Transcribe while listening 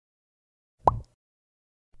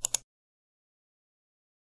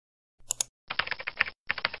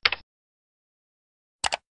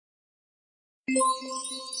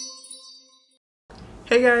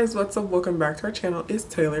Hey guys, what's up? Welcome back to our channel. It's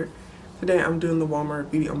Taylor. Today I'm doing the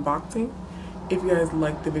Walmart beauty unboxing. If you guys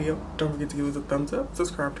liked the video, don't forget to give us a thumbs up,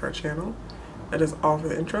 subscribe to our channel. That is all for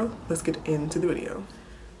the intro. Let's get into the video.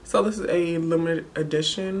 So this is a limited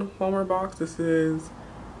edition Walmart box. This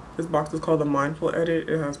box is called the Mindful Edit.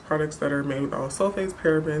 It has products that are made without sulfates,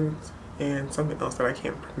 parabens, and something else that I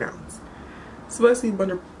can't pronounce. So basically a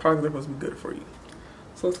bunch of products that are supposed to be good for you.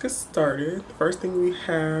 So let's get started. The first thing we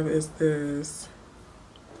have is this,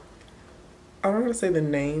 I'm not gonna say the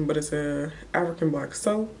name, but it's a African black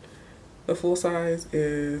soap. The full size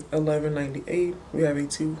is $11.98. We have a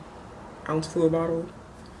 2-ounce fluid bottle.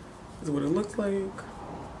 This is what it looks like.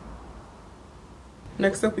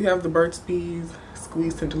 Next up we have the Burt's Bees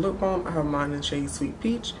Squeeze Tinted Lip Balm. I have mine in shade Sweet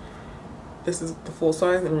Peach. This is the full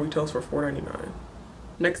size and retails for $4.99.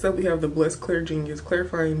 Next up we have the Bliss Clear Genius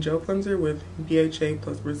Clarifying Gel Cleanser with BHA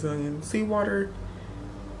plus Brazilian seawater.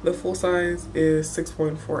 The full size is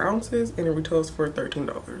 6.4 ounces and it retails for $13.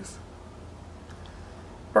 I'm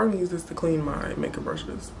going to use this to clean my makeup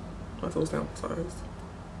brushes. That's a sample size.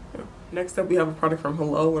 Yeah. Next up we have a product from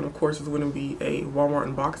Hello, and of course this wouldn't be a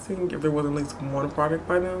Walmart unboxing if there wasn't at least one product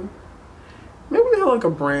by them. Maybe they have like a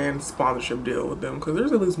brand sponsorship deal with them because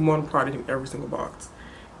there's at least one product in every single box.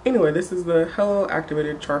 Anyway, this is the Hello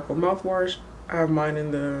Activated Charcoal Mouthwash. I have mine in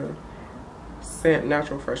the scent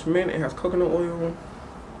Natural Fresh Mint. It has coconut oil.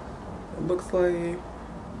 It looks like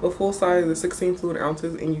the full size is 16 fluid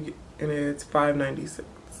ounces and it's $5.96.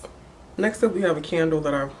 Next up we have a candle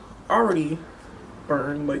that I've already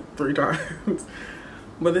burned like 3 times.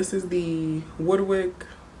 But this is the Woodwick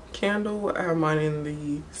candle. I have mine in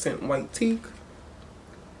the scent White Teak.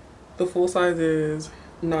 The full size is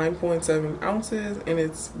 9.7 ounces and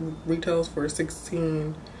it retails for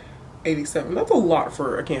 $16.87. That's a lot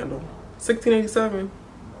for a candle. $16.87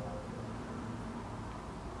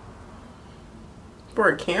 for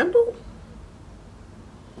a candle?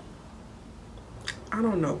 I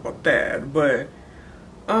don't know about that, but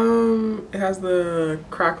it has the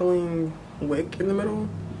crackling wick in the middle.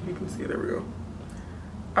 You can see it. There we go.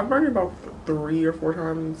 I've burned it about 3 or 4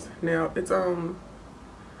 times now. It's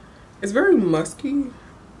very musky.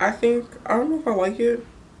 I don't know if I like it.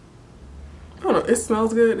 I don't know. It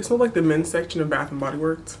smells good. It smells like the men's section of Bath and Body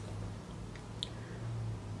Works.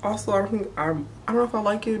 Also, I don't know if I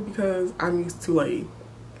like it because I'm used to like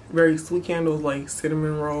very sweet candles like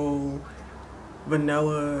cinnamon roll,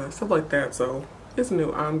 vanilla, stuff like that. So it's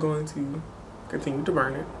new. I'm going to continue to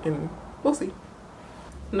burn it and we'll see.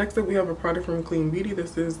 Next up we have a product from Clean Beauty.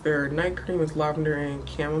 This is their night cream. It's lavender and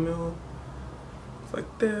chamomile. It's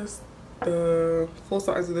like this. The full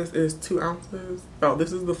size of this is 2 ounces. Oh,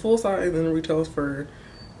 this is the full size and it retails for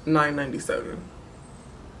 $9.97.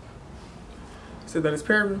 So that it's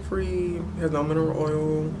paraben free, it has no mineral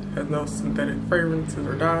oil, has no synthetic fragrances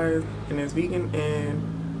or dyes, and it's vegan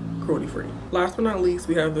and cruelty free. Last but not least,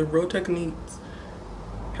 we have the Real Techniques.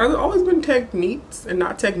 Has it always been Techniques and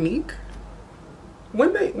not Technique?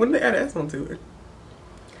 When they add S onto it?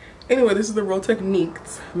 Anyway, this is the Real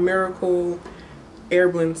Techniques Miracle Air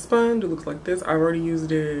Blend Sponge. It looks like this. I've already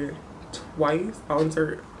used it twice. I'll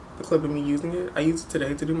insert the clip of me using it. I used it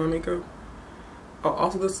today to do my makeup.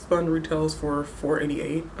 Also, this sponge retails for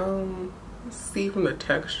 $4.88. See from the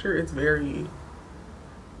texture, it's very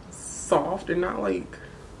soft and not like,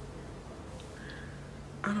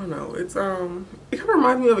 I don't know. It's it kind of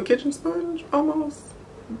reminds me of a kitchen sponge almost.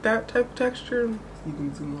 That type of texture. You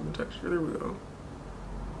can zoom on the texture. There we go.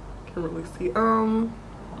 Can't really see. I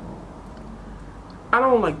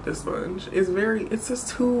don't like this sponge. It's just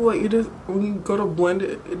too like, when you go to blend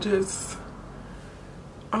it, it just,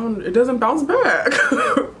 it doesn't bounce back.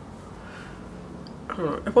 I don't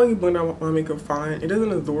know. I feel like you blend out my makeup fine. It doesn't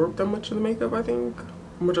absorb that much of the makeup, I think.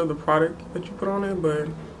 Much of the product that you put on it, but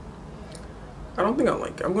I don't think I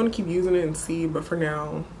like it. I'm going to keep using it and see, but for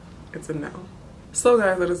now, it's a no. So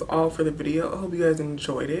guys, that is all for the video. I hope you guys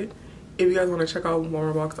enjoyed it. If you guys want to check out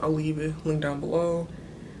Walmart box, I'll leave it linked down below.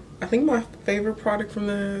 I think my favorite product from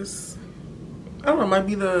this, I don't know, might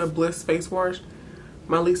be the Bliss Face Wash.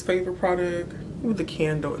 My least favorite product, with the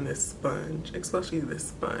candle and this sponge, especially this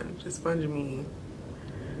sponge. This sponge and me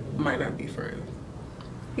might not be friends.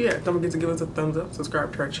 Yeah, don't forget to give us a thumbs up,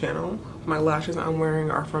 subscribe to our channel. My lashes I'm wearing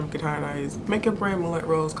are from Katana's makeup brand, Moolah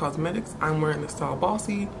Rose Cosmetics. I'm wearing the style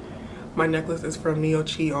Bossy. My necklace is from Neo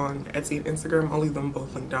Chi on Etsy and Instagram. I'll leave them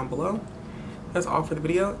both linked down below. That's all for the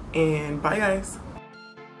video, and bye guys.